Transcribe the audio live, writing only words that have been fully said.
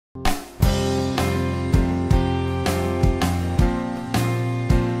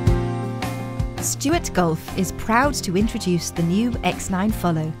Stewart Golf is proud to introduce the new X9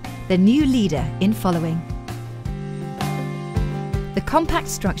 Follow, the new leader in following. The compact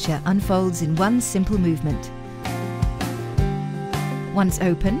structure unfolds in one simple movement. Once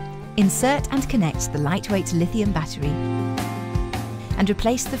open, insert and connect the lightweight lithium battery and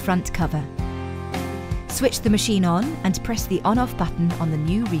replace the front cover. Switch the machine on and press the on-off button on the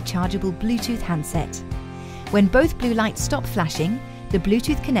new rechargeable Bluetooth handset. When both blue lights stop flashing, the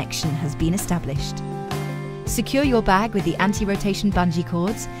Bluetooth connection has been established. Secure your bag with the anti-rotation bungee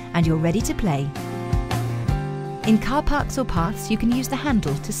cords and you're ready to play. In car parks or paths, you can use the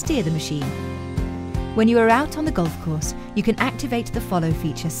handle to steer the machine. When you are out on the golf course, you can activate the follow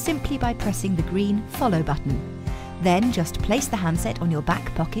feature simply by pressing the green follow button. Then just place the handset on your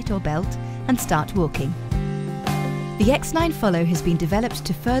back pocket or belt and start walking. The X9 Follow has been developed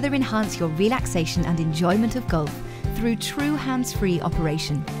to further enhance your relaxation and enjoyment of golf through true hands-free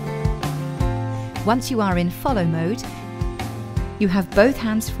operation. Once you are in follow mode, you have both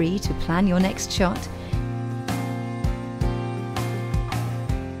hands free to plan your next shot,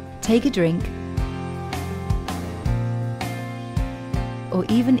 take a drink, or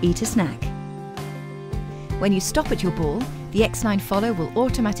even eat a snack. When you stop at your ball, the X9 Follow will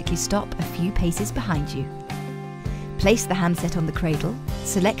automatically stop a few paces behind you. Place the handset on the cradle,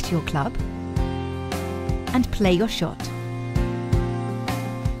 select your club, and play your shot.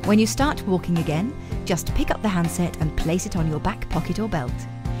 When you start walking again, just pick up the handset and place it on your back pocket or belt.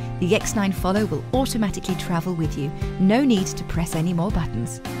 The X9 Follow will automatically travel with you, no need to press any more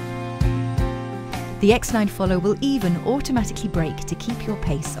buttons. The X9 Follow will even automatically brake to keep your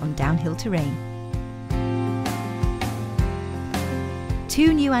pace on downhill terrain.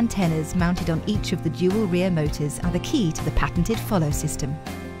 Two new antennas mounted on each of the dual rear motors are the key to the patented Follow system.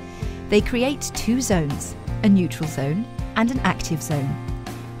 They create two zones, a neutral zone and an active zone.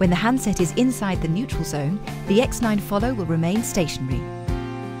 When the handset is inside the neutral zone, the X9 Follow will remain stationary.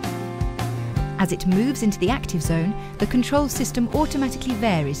 As it moves into the active zone, the control system automatically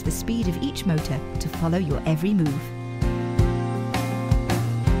varies the speed of each motor to follow your every move.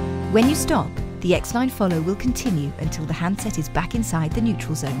 When you stop, the X9 Follow will continue until the handset is back inside the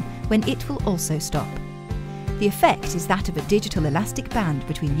neutral zone, when it will also stop. The effect is that of a digital elastic band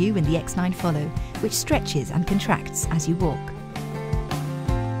between you and the X9 Follow, which stretches and contracts as you walk.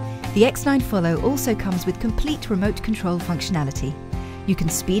 The X9 Follow also comes with complete remote control functionality. You can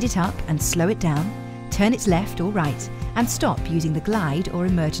speed it up and slow it down, turn it left or right, and stop using the glide or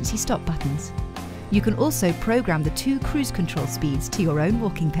emergency stop buttons. You can also program the two cruise control speeds to your own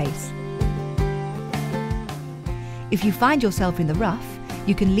walking pace. If you find yourself in the rough,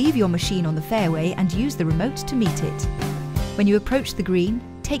 you can leave your machine on the fairway and use the remote to meet it. When you approach the green,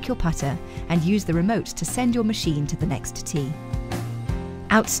 take your putter and use the remote to send your machine to the next tee.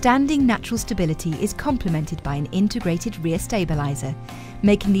 Outstanding natural stability is complemented by an integrated rear stabilizer,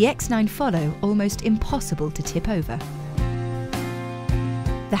 making the X9 Follow almost impossible to tip over.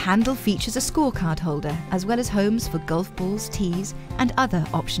 The handle features a scorecard holder as well as homes for golf balls, tees and other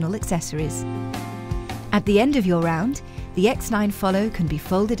optional accessories. At the end of your round, the X9 Follow can be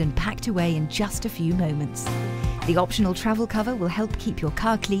folded and packed away in just a few moments. The optional travel cover will help keep your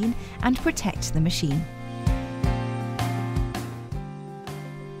car clean and protect the machine.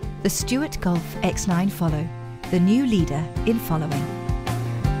 The Stewart Golf X9 Follow, the new leader in following.